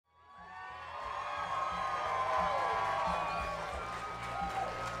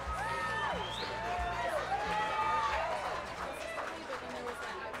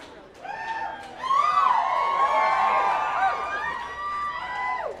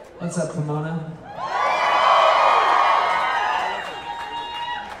What's up, Pomona?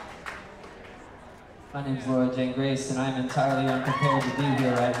 My name's Laura Jane Grace, and I'm entirely unprepared to be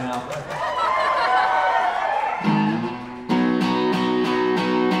here right now.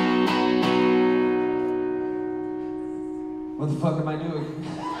 What the fuck am I doing?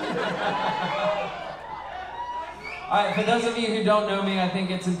 Alright, for those of you who don't know me, I think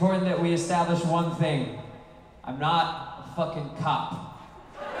it's important that we establish one thing. I'm not a fucking cop.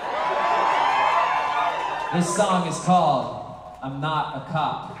 This song is called I'm Not a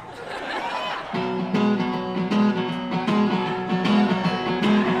Cop.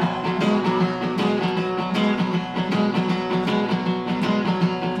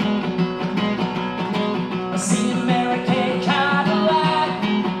 I see an American Cadillac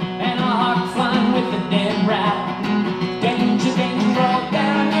and a hawk flying with a dead rat. Danger, danger, roll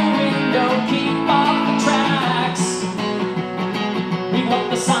down your window, keep off the tracks. Read what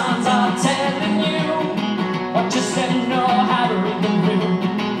the signs are telling you. Or just let them know how to read the room.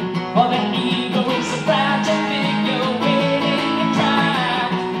 For the ego is a fragile figure waiting to crack.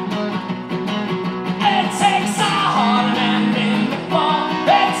 It takes a hard landing to fall.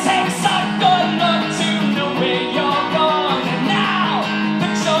 It takes a good look to know where you're going. And now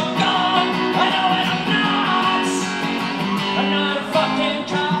that you're gone, I know that I'm not a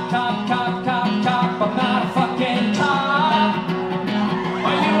fucking cop, cop, cop, cop, cop. I'm not a fucking cop.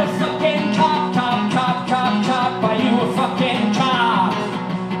 Are you a fucking cop, cop, cop, cop, cop? Are you a fucking cop?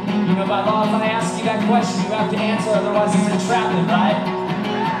 You know, by law, if I ask you that question, you have to answer, otherwise it's entrapment, right?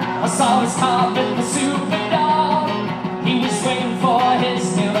 I saw his car with the super dog. He was waiting for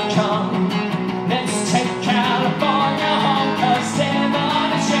his meal to come. Let's take California home, 'cause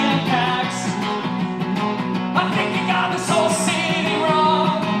Devon is jam-packs. I think you got this whole city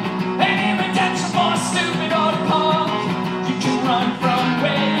wrong. Any redemption for stupid or punk. You can run from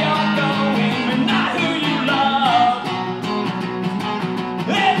where you're going, but not who you love.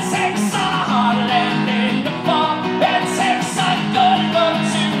 It takes a hard landing to fall. It takes a good look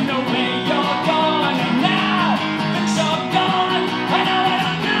to know where you're going. And now that you're gone, I know that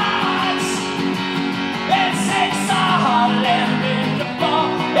I'm not. It takes a hard landing to fall.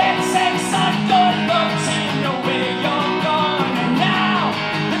 It takes a good look to know where you're going. And now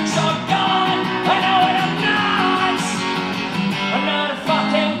that you're gone, I know that I'm not. I'm not a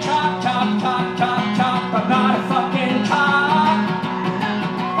fucking cop, cop, cop, cop, cop. I'm not a fucking cop.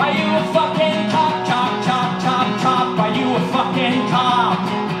 Are you a fucking cop, cop, cop, cop, cop? Are you a fucking cop?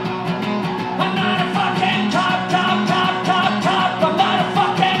 I'm not a fucking cop, cop, cop, cop, cop. I'm not a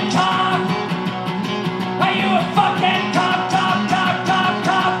fucking cop. Are you a fucking cop, cop, cop, cop,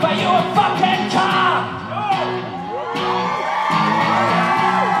 cop? Are you a fucking cop?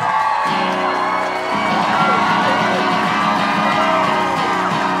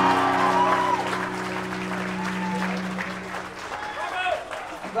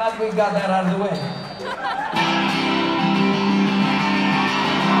 I'm glad we got that out of the way.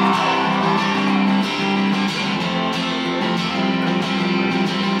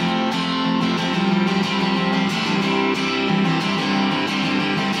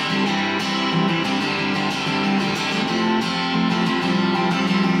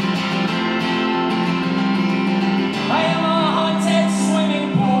 I am a haunted swimming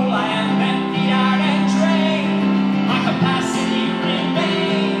pool. I am emptied out and drained. My capacity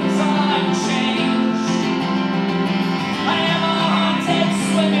remains unchanged.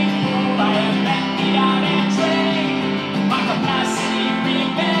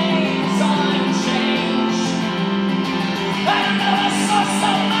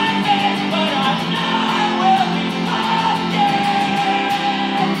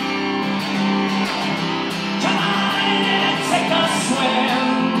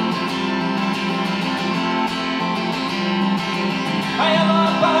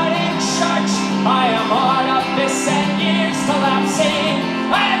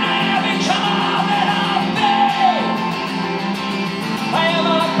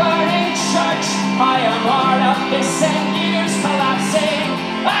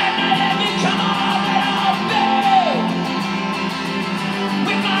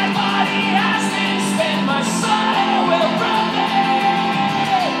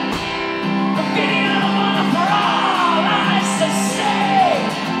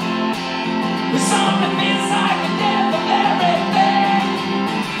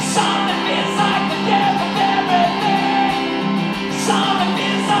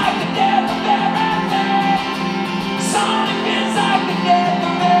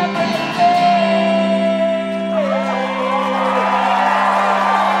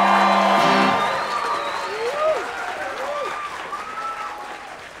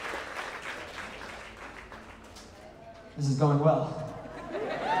 This is going well.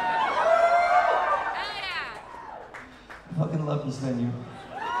 I fucking love this venue.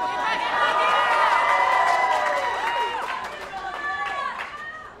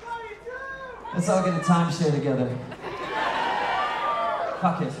 Let's all get a timeshare together.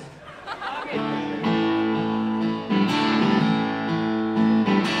 Fuck it.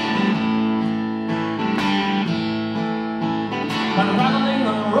 Unraveling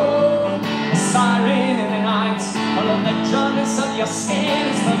on the road, a siren in the night. All of the dryness of your skin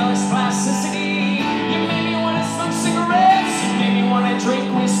is the voice plasticity. You made me want to smoke cigarettes, you made me want to drink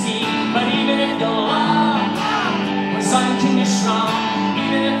whiskey. But even if your love was unconditional,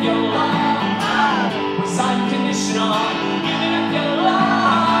 even if your love was unconditional, even if your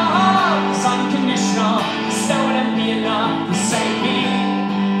love was unconditional, still wouldn't be enough to save me.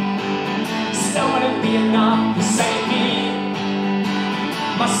 Still wouldn't be enough to save me.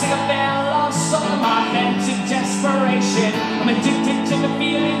 My sycophant love song, my authentic desperation. I'm addicted to the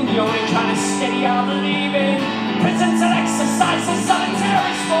feeling, the only kind of steady I believe in. Prisons and exercises,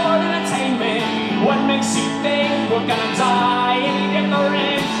 solitary sport, entertainment. What makes you think we're gonna die any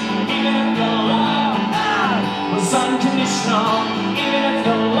different? Even if your love was unconditional, even if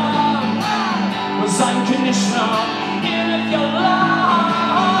your love was unconditional, even if your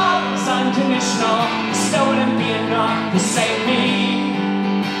love was unconditional, still wouldn't be enough to save me.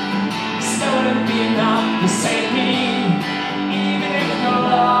 Still wouldn't be enough to save me. Even if your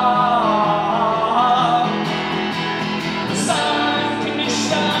love was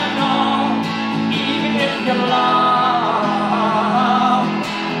unconditional, even if your love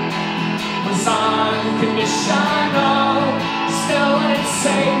was unconditional, still wouldn't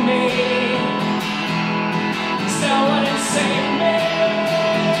save me. Still wouldn't save me.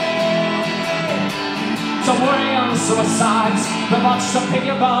 Don't worry on suicides, but watch the pig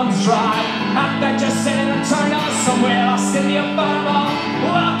your bones dry. I'm just in an eternal, somewhere lost in the infernal.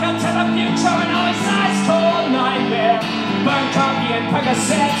 Welcome to the future and always ice cold nightmare. Burn coffee and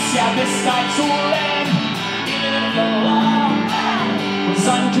Percocets, yeah, this night's will end. Even if your love was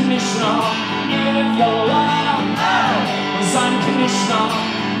unconditional, even if your love was unconditional,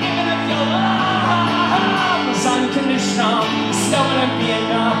 even if your love was unconditional, still wouldn't be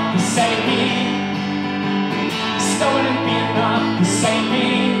enough to save me. Still wouldn't be enough to save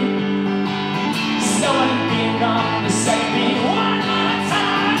me. Still wouldn't be enough to save me. One more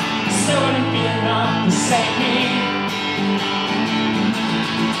time. Still wouldn't be enough to save me.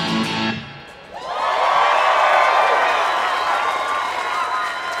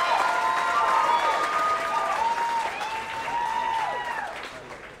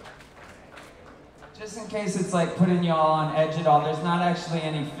 Just in case it's like putting y'all on edge at all, there's not actually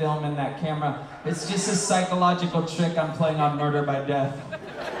any film in that camera. It's just a psychological trick I'm playing on Murder by Death.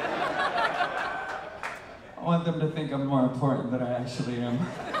 I want them to think I'm more important than I actually am.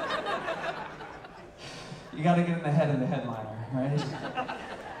 You gotta get in the head of the headliner, right?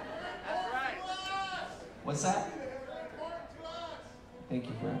 That's right. What's that? Thank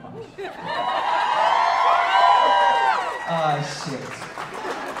you very much. Ah, shit.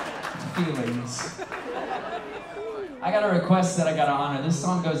 Feelings. I got a request that I gotta honor. This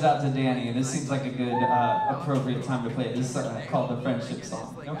song goes out to Danny, and this seems like a good, appropriate time to play it. This is called the Friendship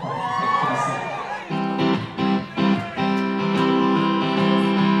Song. No problem.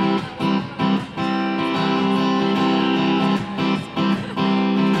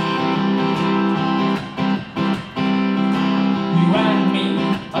 You and me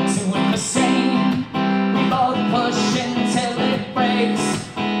are doing the same. We both push until it breaks,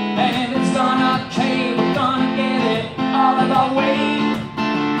 and it's gonna cave. We're gonna get it all of our weight.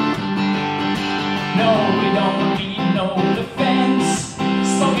 No, we don't need no defense.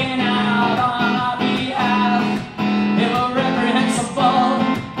 Spoken out.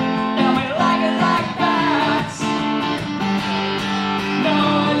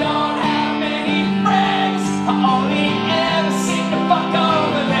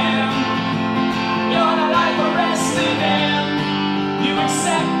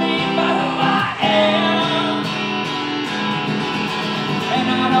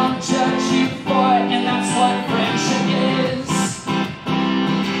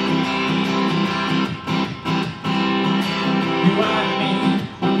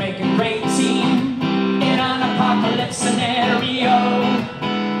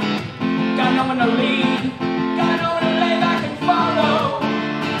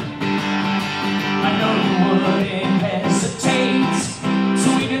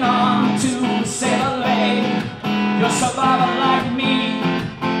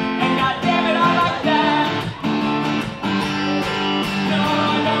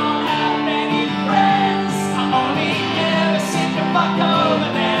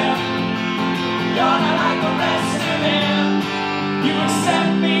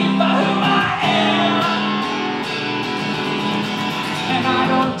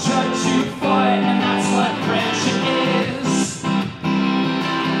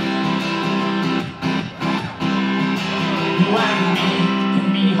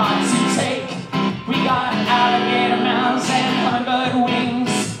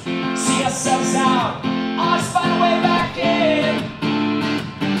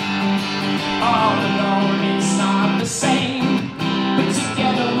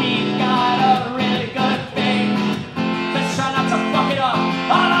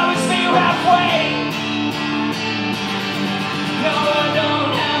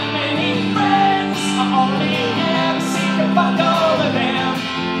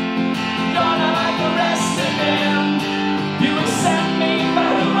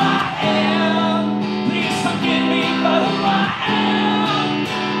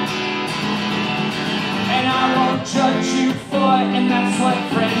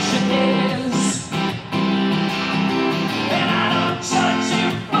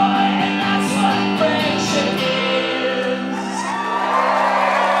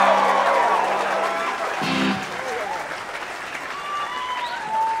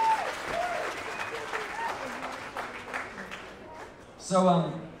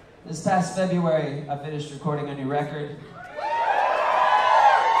 This past February, I finished recording a new record.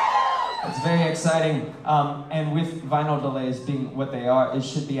 It's very exciting, and with vinyl delays being what they are, it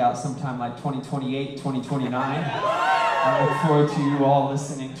should be out sometime like 2028, 2029. I look forward to you all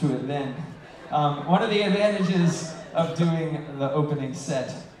listening to it then. One of the advantages of doing the opening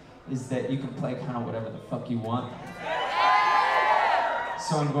set is that you can play kind of whatever the fuck you want.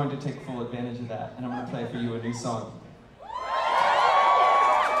 So I'm going to take full advantage of that, and I'm going to play for you a new song.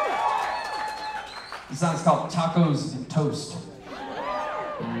 The song's called Tacos and Toast.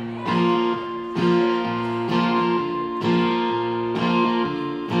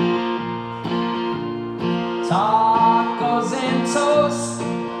 Tacos and toast,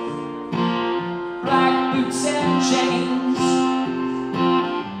 black boots and chains.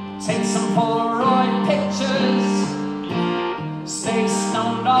 Take some Polaroid pictures, stay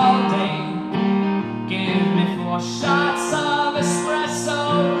stoned all day. Give me 4 shots of espresso,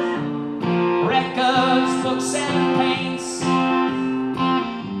 records, books and paints.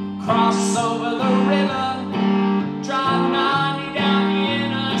 Cross over the river, drive 90 down the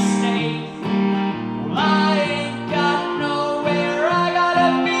interstate. Well, I ain't got nowhere I gotta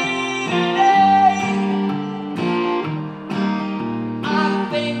be today. I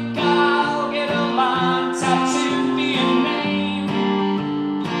think I'll get a line tattooed to your name.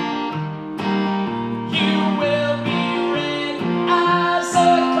 You will be red as a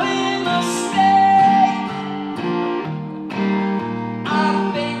clear mistake. I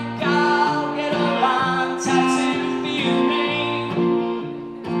think I'll get a line tattooed to your name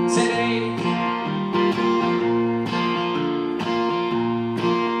today.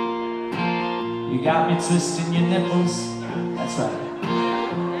 You got me twisting your nipples, that's right.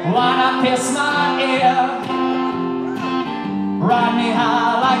 Why not pierce my ear? Ride me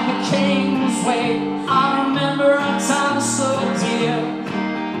high like the king's way. I remember a time so dear.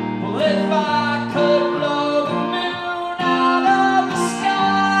 Well, if I could blow the moon out of the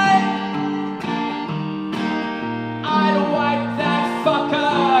sky, I'd wipe that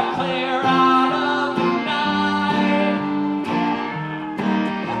fucker clear out of the night.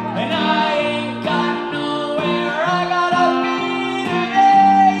 And I ain't got nowhere I gotta be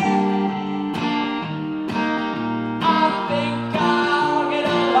today. I think I'll get a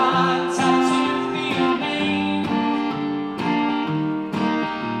line tattooed for your name.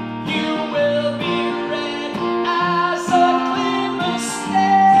 You will be red as a clear mistake.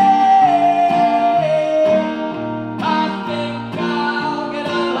 I think I'll get a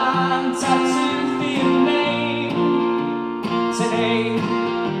line tattooed for your name today.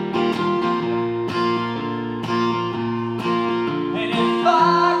 And if I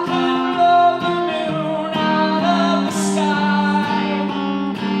could blow the moon out of the sky,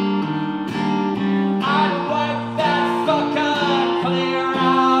 I'd wipe that fucker clear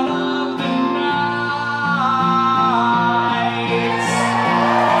out of the night.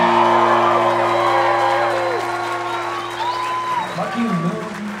 Fuck you, moon.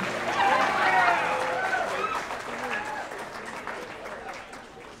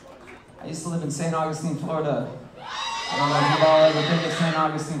 I used to live in St. Augustine, Florida. I don't know if you've all ever been to St.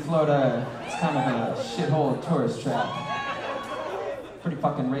 Augustine, Florida. It's kind of a shithole tourist trap. Pretty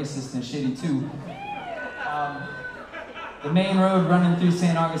fucking racist and shitty too. The main road running through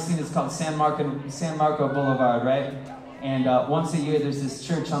St. Augustine is called San Marco Boulevard, right? And once a year there's this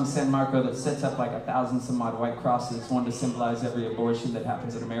church on San Marco that sets up like 1,000 some odd white crosses, one to symbolize every abortion that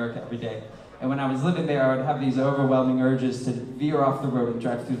happens in America every day. And when I was living there, I would have these overwhelming urges to veer off the road and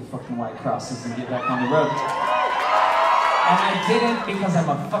drive through the fucking white crosses and get back on the road. And I didn't because I'm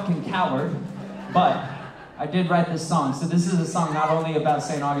a fucking coward, but I did write this song. So this is a song not only about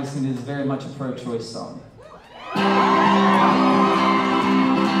St. Augustine, it is very much a pro-choice song. I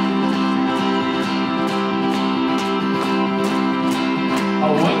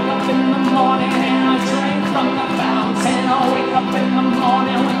wake up in the morning and I drink from the fountain. I wake up in the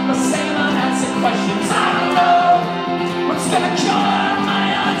morning with the same unanswered questions. I don't know what's gonna cure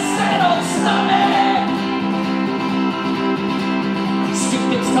my unsettled stomach.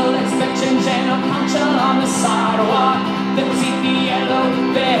 Stupid tulips, the change and a puncture on the sidewalk. The teeth, the yellow,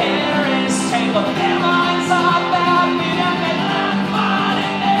 the hair is tangled. Their minds are bad, we don't get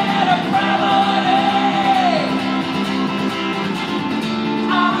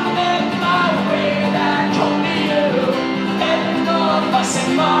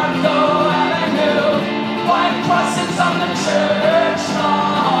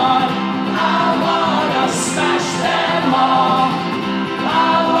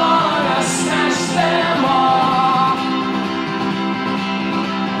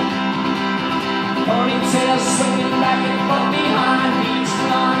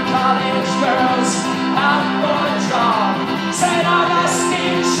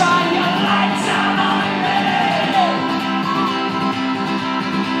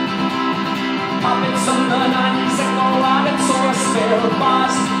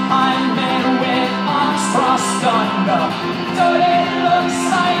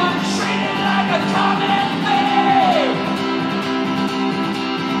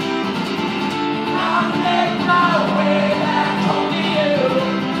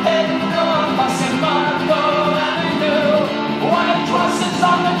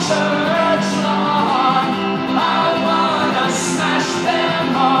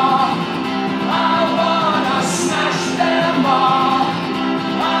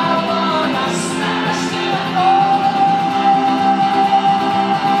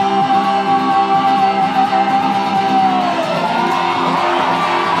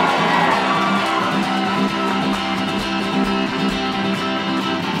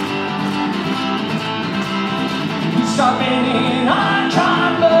Jumping in on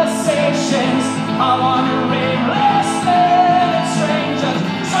conversations, I wanna rave less than strangers.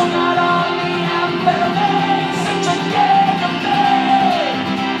 So not only amphetamines and together,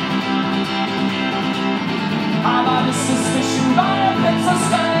 I'm on a suspicion by a pencil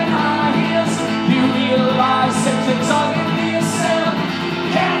skirt and high heels. You realize that you're talking to yourself.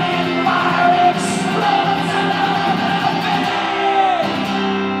 Cannon fire explodes and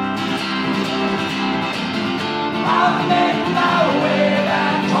I've made my way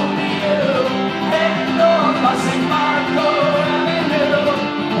back home to you. Heading north on St. Marco Avenue.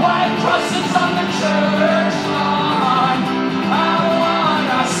 White crosses on the church lawn. I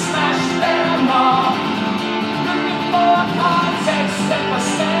wanna smash them all. Looking for context and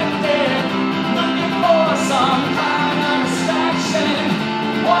perspective. Looking for some kind of distraction.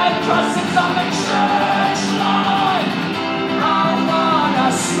 White crosses on the church lawn. I wanna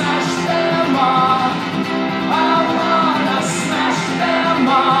smash them all. I wanna smash them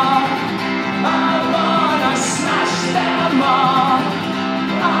all. I wanna smash them all.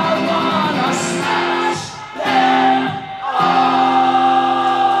 I wanna smash them all.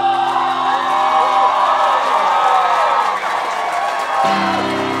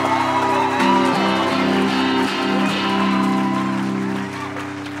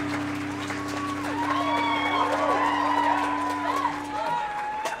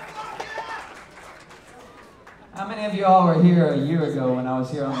 How many of you all were here a year ago when I was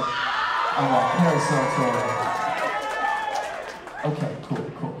here on the carousel tour? Okay, cool.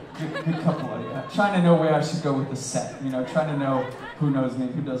 Good couple of you. Trying to know where I should go with the set. You know, trying to know who knows me,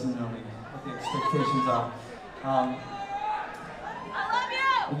 who doesn't know me, what the expectations are. I love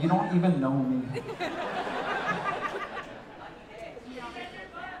you! You don't even know me.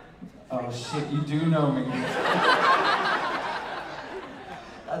 Oh shit, you do know me.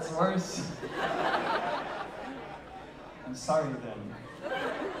 That's worse. I'm sorry then.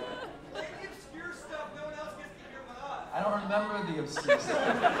 Play the obscure stuff no one else gets to hear but us. I don't remember the obscure stuff.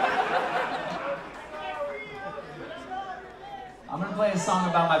 I'm gonna play a song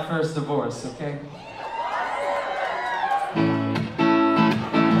about my first divorce, okay?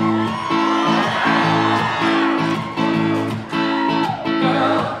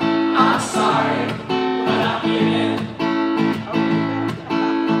 Girl, I'm sorry, but I'm leaving.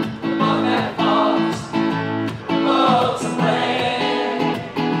 One that falls, to blame.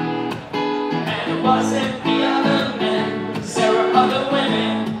 And it wasn't the other men, 'cause there were other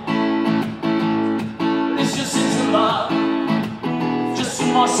women. This just isn't love, just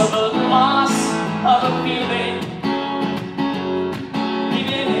remorse of a loss of a feeling.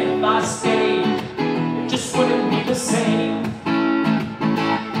 Even if I stayed, it just wouldn't be the same.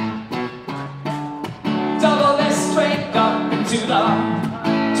 Double this straight up into the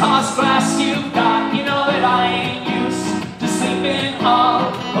tossed glass you've got. You know that I ain't used to sleeping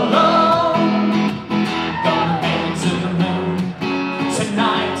all alone. Gonna make it to the moon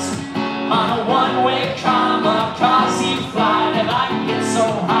tonight on a one-way kamikaze flight. If I can get so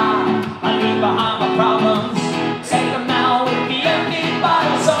high, I leave behind my problems, take them out with the empty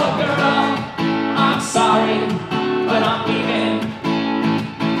bottles. Oh girl, I'm sorry, but I'm leaving.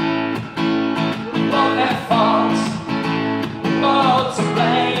 Both at fault, both to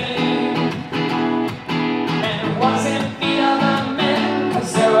blame.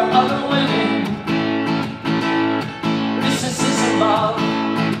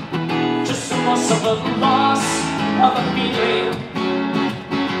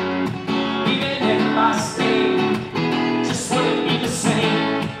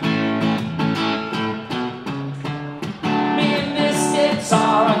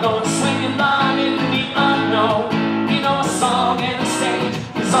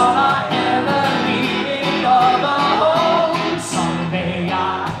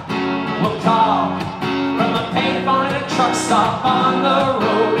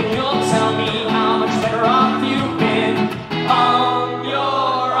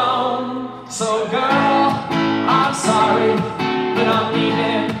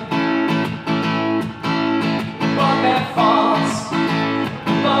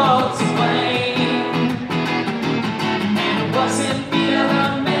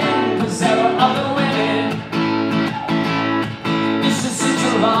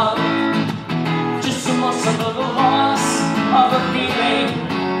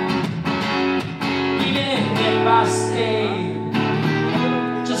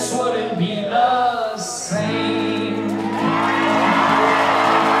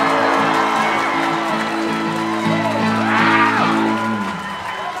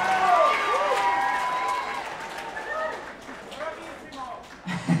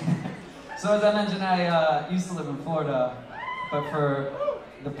 So as I mentioned, I used to live in Florida, but for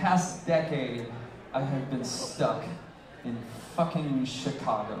the past decade, I have been stuck in fucking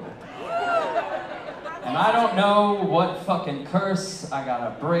Chicago. And I don't know what fucking curse I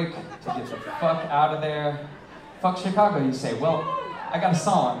gotta break to get the fuck out of there. Fuck Chicago, you say. Well, I got a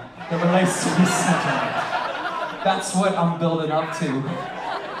song that relates to this sentiment. That's what I'm building up to.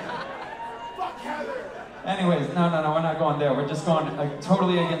 Anyways, no, we're not going there. We're just going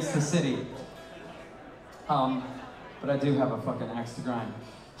totally against the city. But I do have a fucking axe to grind.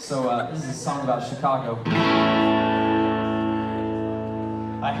 So this is a song about Chicago.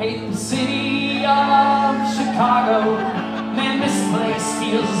 I hate the city of Chicago. Man, this place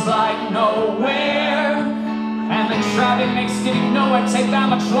feels like nowhere. And the traffic makes getting nowhere take that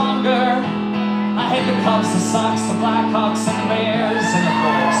much longer. I hate the Cubs, the Sox, the Blackhawks, and the Bears, and the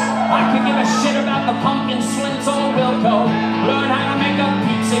Bulls. I could give a shit about the Pumpkins, Slints, or Wilco. Learn how to make a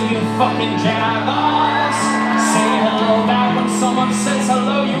pizza, you fucking jackals. Say hello back when someone says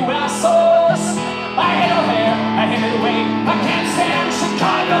hello, you assholes. I hate O'Hare, I hate Midway, I can't stand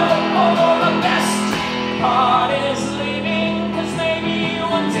Chicago. Although the best part is leaving, cause maybe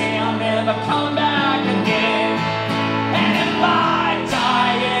one day I'll never come back again. And if I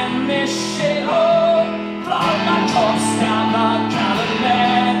die in this shithole, float my corpse down the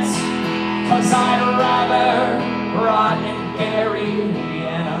Cavalier, cause I'd rather rot in Gary,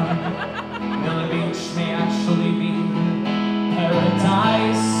 Indiana. Miller Beach may actually be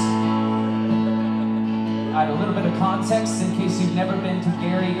paradise. Alright, a little bit of context in case you've never been to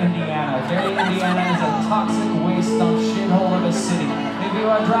Gary, Indiana. Gary, Indiana is a toxic waste dump shithole of a city. If you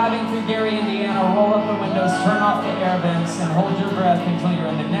are driving through Gary, Indiana, roll up the windows, turn off the air vents, and hold your breath until you're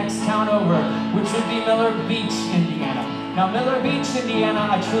in the next town over, which would be Miller Beach, Indiana. Now, Miller Beach, Indiana,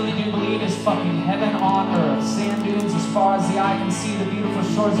 I truly do believe is fucking heaven on earth. Sand dunes as far as the eye can see, the beautiful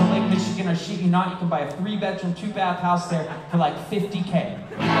shores of Lake Michigan are shit you not. You can buy a 3-bedroom, 2-bath house there for like $50K.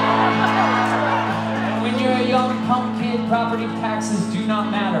 When you're a young punk kid, property taxes do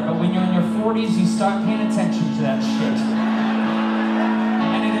not matter, but when you're in your 40s, you start paying attention to that shit.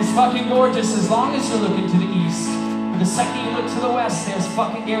 And it is fucking gorgeous as long as you're looking to the east. But the second you look to the west, there's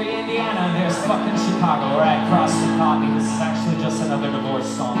fucking Gary, Indiana, and there's fucking Chicago right across the copy. This is actually just another divorce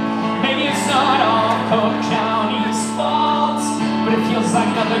song. Maybe it's not all Cook County's fault, but it feels like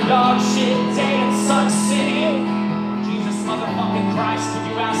another dog shit day in Suck City. Jesus motherfucking Christ, could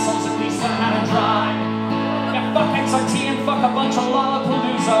you assholes at least learn how to drive? Yeah, fuck XRT and fuck a bunch of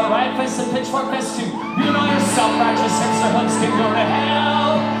Lollapalooza, right? Fist and Pitchfork Fest too. You know your self-righteous hipster hoods can go to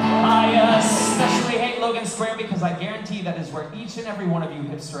hell. I especially hate Logan Square because I guarantee that is where each and every one of you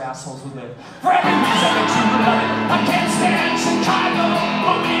hipster assholes would live. For every reason that you would love it, I can't stand Chicago.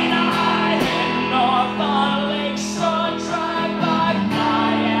 But when I hit north on Lakeshore Drive by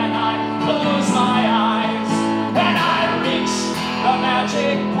night and I close my eyes and I reach the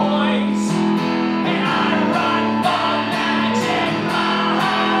magic point and I run for magic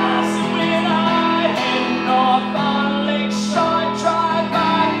miles. When I hit north on Lakeshore Drive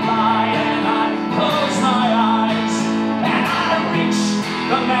by night and I close my eyes and I reach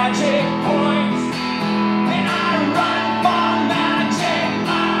the magic point and I run for magic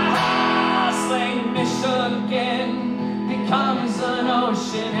miles. Lake Michigan becomes an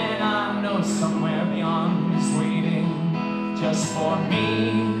ocean and I know somewhere beyond is waiting just for me.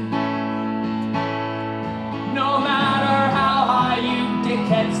 No matter how high you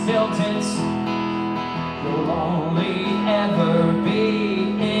dickheads built it, you'll only ever be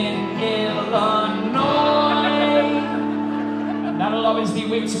in Illinois. And that'll always be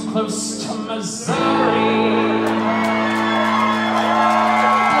way too close to Missouri.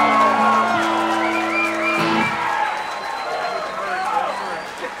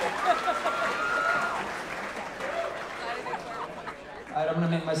 Alright, I'm gonna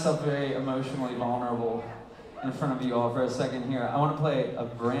make myself very emotionally vulnerable in front of you all for a second here. I want to play a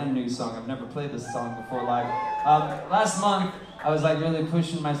brand new song. I've never played this song before live. Last month, I was like really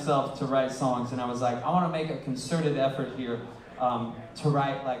pushing myself to write songs, and I was like, I want to make a concerted effort here to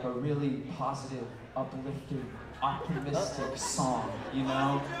write like a really positive, uplifting, optimistic song, you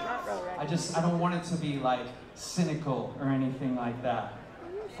know? I don't want it to be like cynical or anything like that.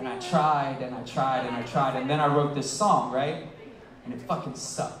 And I tried, and I tried, and I tried, and then I wrote this song, right? And it fucking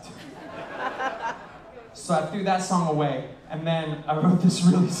sucked. So I threw that song away, and then I wrote this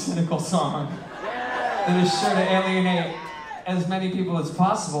really cynical song that is sure to alienate as many people as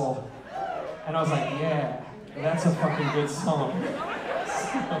possible. And I was like, yeah, that's a fucking good song.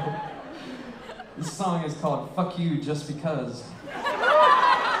 So, this song is called Fuck You Just Because.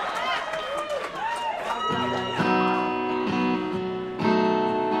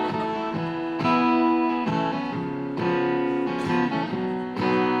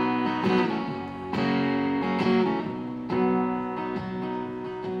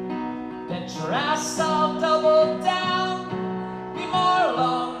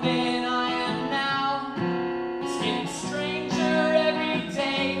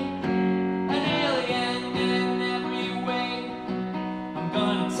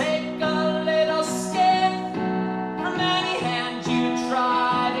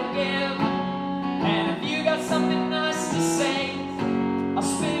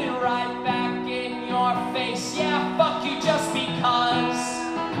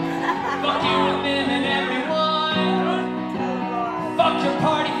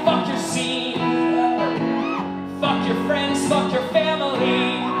 your friends, fuck your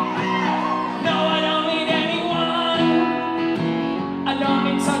family. No, I don't need anyone. I don't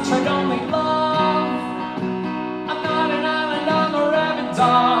need touch, I don't need love. I'm not an island, I'm a rabid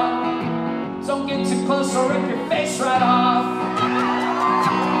dog. Don't get too close or rip your face right off.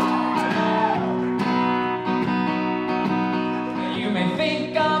 You may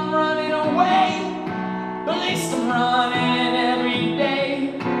think I'm running away, but at least I'm running every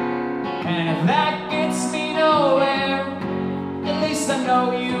day. And if that gets me nowhere, at least I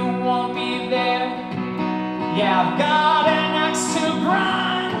know you want me there. Yeah, I've got an axe to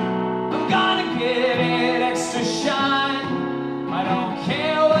grind. I'm gonna give it extra shine. I don't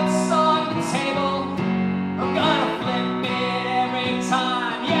care what's on the table, I'm gonna flip it every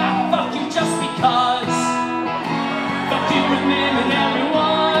time. Yeah, fuck you just because. Fuck you and them and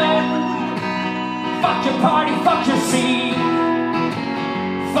everyone. Fuck your party, fuck your scene.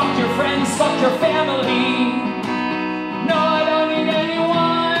 Fuck your friends, fuck your family. No, I don't need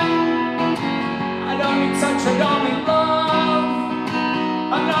anyone. I don't need touch, I don't need love.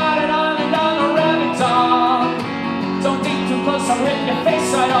 I'm not an island, I'm a rabid dog. Don't dig too close, I'll rip your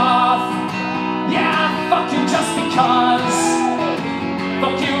face right off. Yeah, fuck you just because.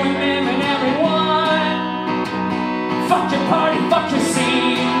 Fuck you and them and everyone. Fuck your party, fuck your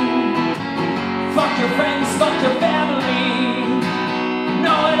scene. Fuck your friends, fuck your family.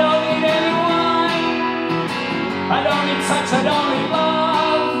 No, I don't need anyone. I don't need touch, I don't need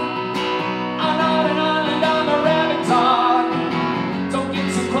love. I'm not an island, I'm a rabid dog. Don't get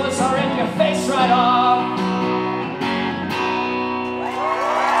too close, I'll rip your face right off.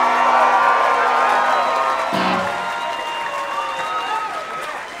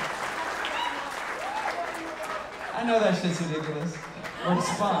 I know that shit's ridiculous. Or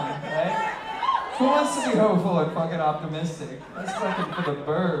it's fun, right? Who wants to be hopeful and fucking optimistic? That's fucking for the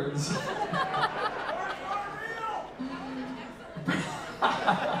birds.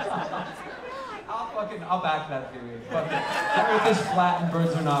 I'll back that theory. Fuck it. The earth is flat and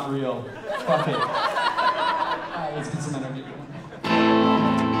birds are not real. Fuck it. Alright, let's get some energy going.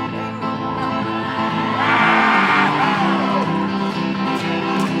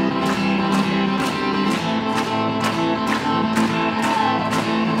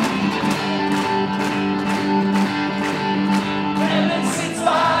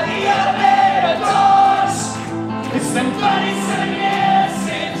 It's been 37 years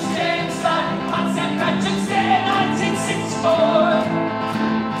since James died on St. Patrick's Day, 1964.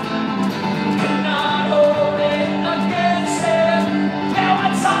 Cannot hold it against it.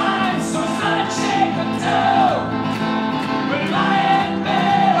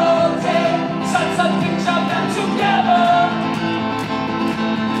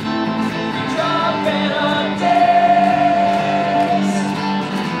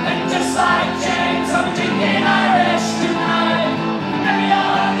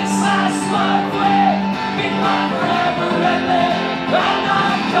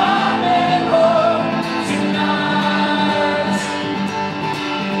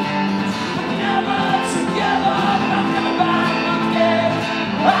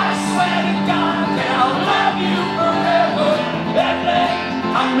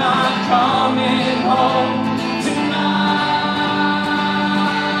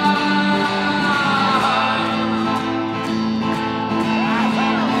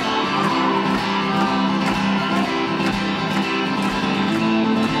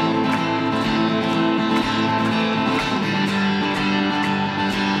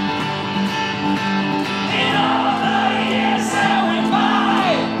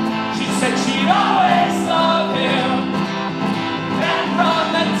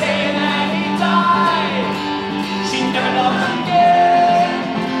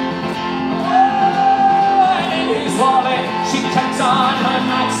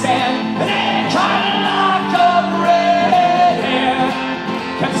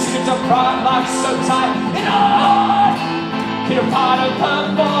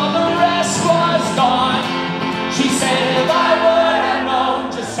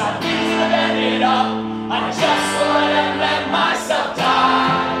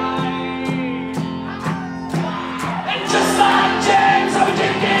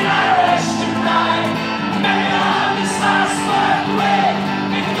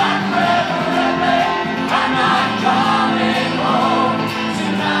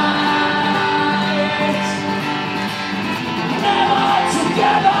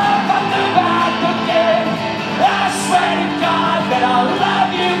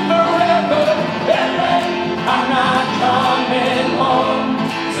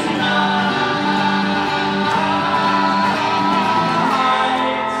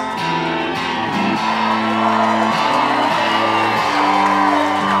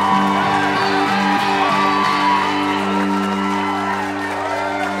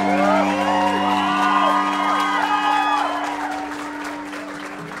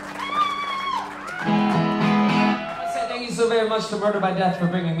 very much to Murder by Death for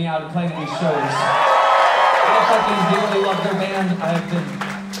bringing me out and playing these shows. I fucking dearly love their band. I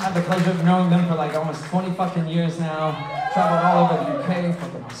had the pleasure of knowing them for like almost 20 fucking years now. Traveled all over the UK,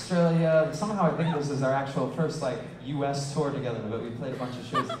 fucking Australia. Somehow I think this is our actual first like US tour together, but we played a bunch of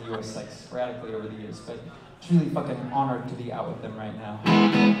shows in the US like sporadically over the years. But truly fucking honored to be out with them right now.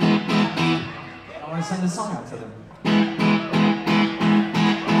 I want to send this song out to them.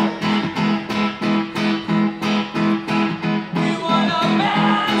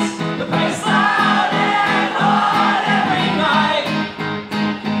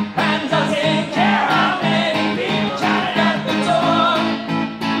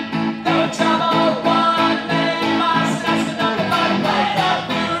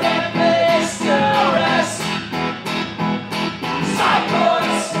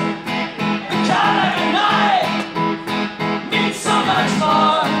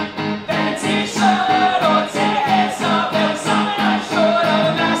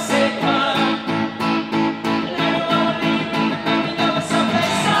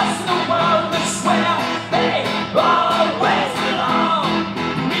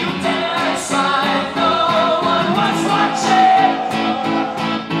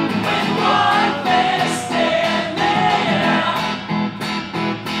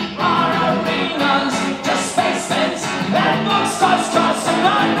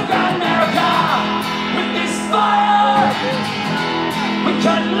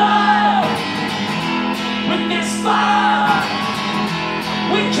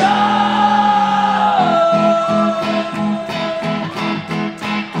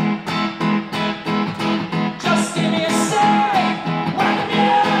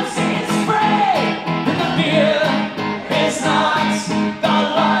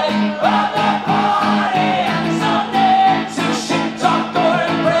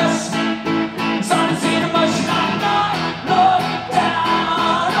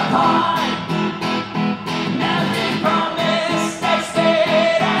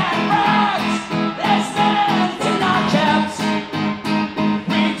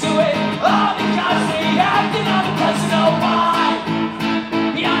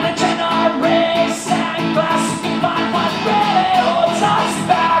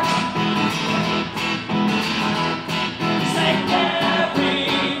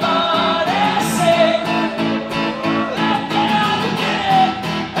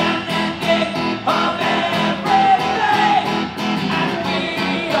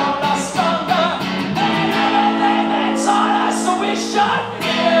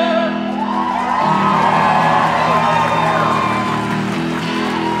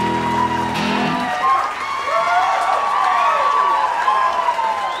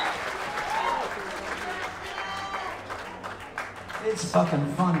 It's fucking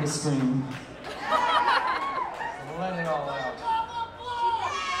fun to scream. Let it all out.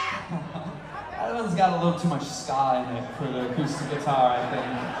 That one's got a little too much ska in it for the acoustic guitar, I think.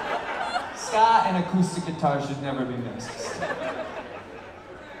 Ska and acoustic guitar should never be mixed.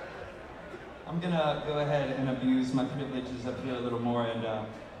 I'm gonna go ahead and abuse my privileges up here a little more and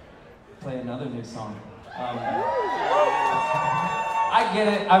play another new song. I get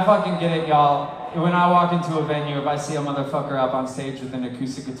it, I fucking get it, y'all. When I walk into a venue, if I see a motherfucker up on stage with an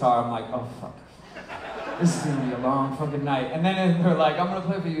acoustic guitar, I'm like, oh fuck. This is gonna be a long fucking night. And then they're like, I'm gonna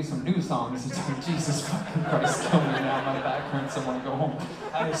play for you some new songs. It's like, Jesus fucking Christ, kill me now. My back hurts, I wanna go home.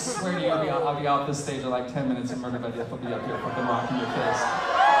 I swear to you, I'll be off this stage in like 10 minutes and Murder by Death will be up here fucking rocking your face.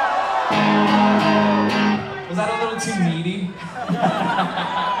 Was that a little too needy?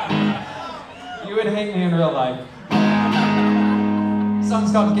 You would hate me in real life. The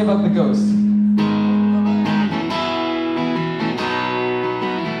song's called Give Up the Ghost.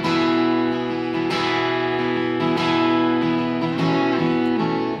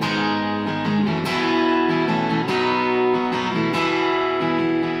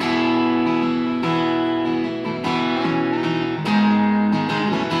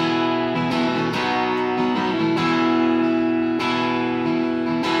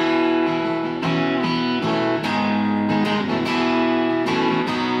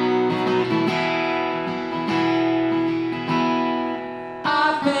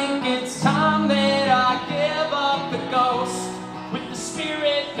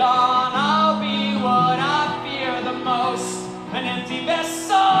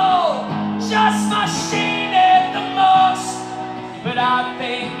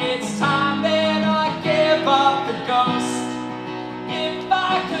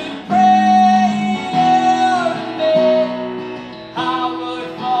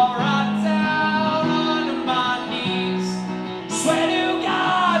 Swear to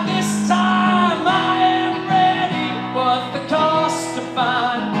God, this time I am ready. What the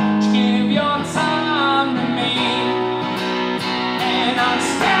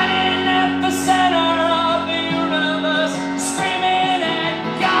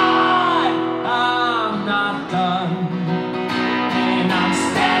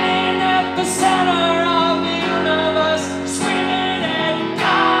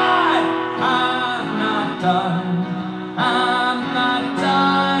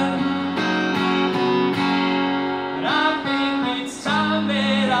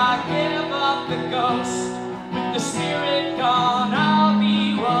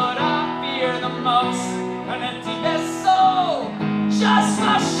just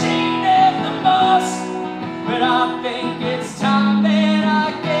my shame at the most. But I think it's time that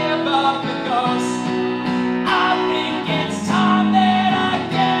I give up the ghost. I think it's time that I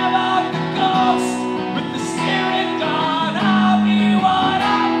give up the ghost. With the spirit gone, I'll be what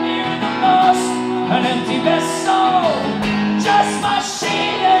I fear the most. An empty vessel, just my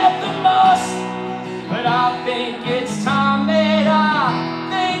shame at the most. But I think it's time that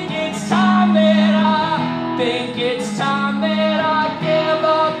I think it's time that I think it's time that I give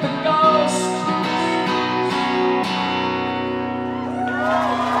up the ghost.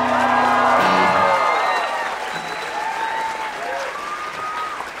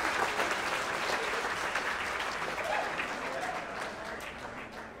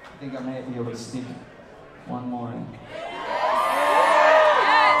 I think I may be able to sneak one more in.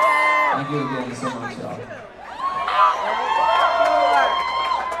 Thank you again so much, y'all.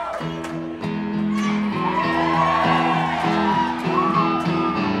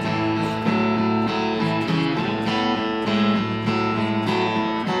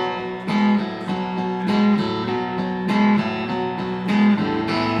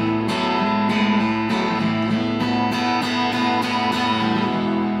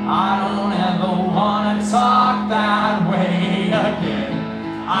 I don't ever wanna talk that way again.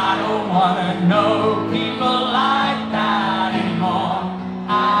 I don't wanna know